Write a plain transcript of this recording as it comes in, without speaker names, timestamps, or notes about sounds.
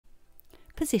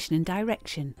position and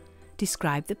direction.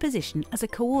 Describe the position as a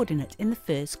coordinate in the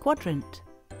first quadrant.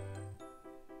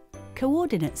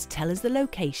 Coordinates tell us the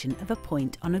location of a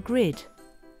point on a grid.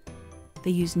 They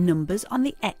use numbers on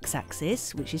the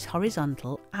x-axis, which is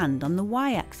horizontal, and on the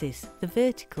y-axis, the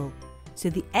vertical. So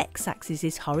the x-axis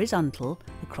is horizontal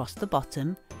across the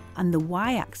bottom and the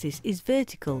y-axis is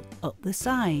vertical up the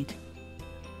side.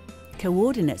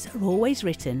 Coordinates are always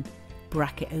written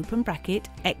bracket open bracket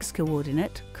x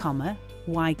coordinate, comma,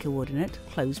 y coordinate,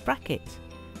 close bracket.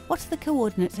 What are the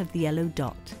coordinates of the yellow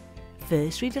dot?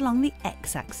 First read along the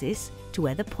x-axis to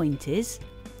where the point is,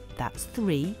 that's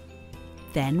 3.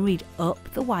 Then read up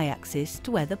the y-axis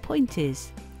to where the point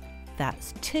is,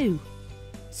 that's 2.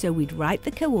 So we'd write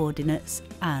the coordinates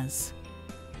as,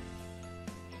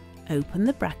 open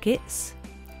the brackets,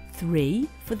 3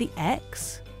 for the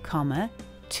x, comma,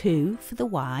 2 for the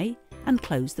y, and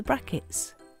close the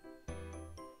brackets.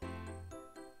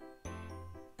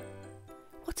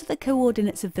 What are the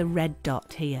coordinates of the red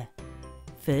dot here?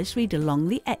 First read along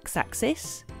the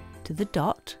x-axis to the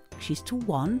dot, which is to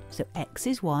 1, so x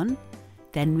is 1.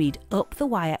 Then read up the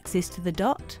y-axis to the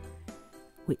dot,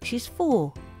 which is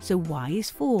 4, so y is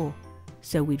 4.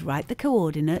 So we'd write the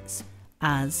coordinates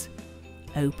as,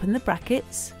 open the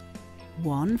brackets,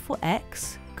 1 for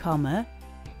x, comma,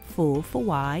 4 for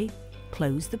y,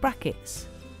 close the brackets.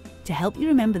 To help you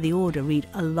remember the order, read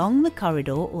along the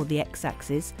corridor or the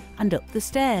x-axis and up the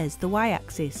stairs, the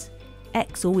y-axis.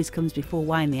 X always comes before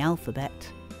y in the alphabet.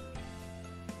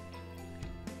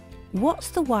 What's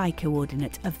the y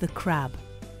coordinate of the crab?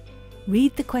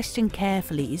 Read the question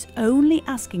carefully, it's only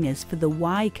asking us for the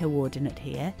y coordinate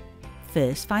here.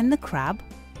 First find the crab,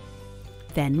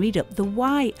 then read up the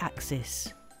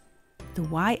y-axis. The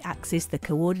y-axis, the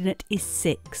coordinate is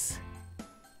 6.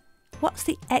 What's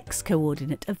the x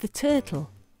coordinate of the turtle?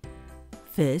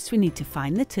 First we need to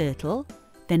find the turtle,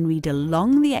 then read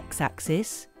along the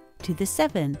x-axis to the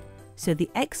 7, so the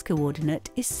x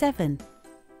coordinate is 7.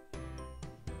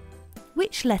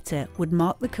 Which letter would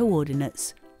mark the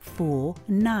coordinates 4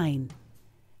 and 9?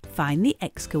 Find the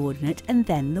x coordinate and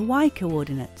then the y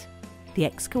coordinate. The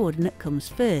x coordinate comes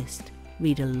first.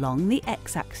 Read along the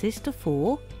x-axis to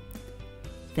 4,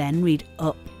 then read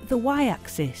up the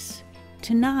y-axis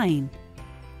to 9.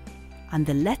 And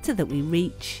the letter that we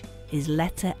reach is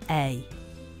letter A.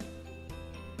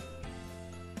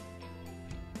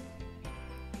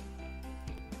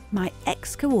 My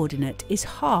x coordinate is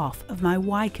half of my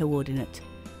y coordinate.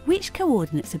 Which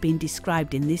coordinates have been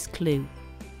described in this clue?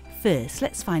 First,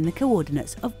 let's find the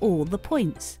coordinates of all the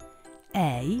points.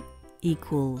 A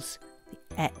equals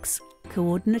the x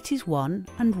coordinate is 1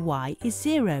 and y is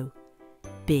 0.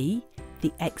 B,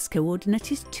 the x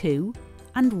coordinate is 2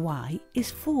 and y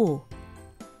is 4.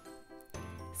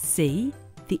 C,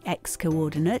 the x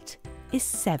coordinate is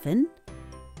 7.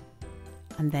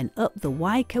 And then up the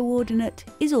y coordinate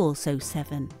is also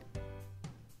 7.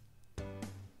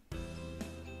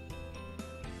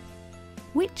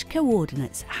 Which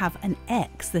coordinates have an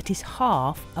x that is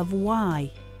half of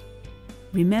y?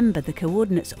 Remember, the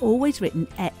coordinates always written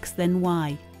x then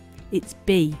y. It's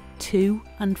B, 2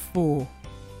 and 4.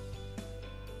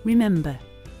 Remember,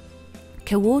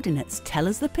 coordinates tell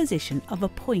us the position of a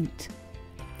point.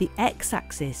 The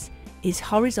x-axis is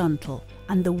horizontal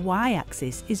and the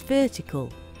y-axis is vertical,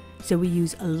 so we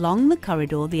use along the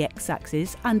corridor the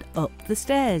x-axis and up the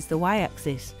stairs the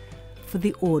y-axis for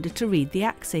the order to read the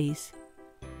axes.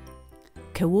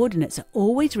 Coordinates are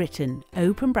always written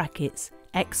open brackets,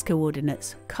 x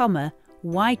coordinates, comma,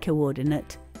 y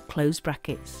coordinate, close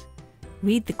brackets.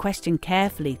 Read the question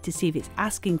carefully to see if it's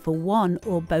asking for one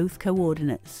or both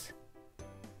coordinates.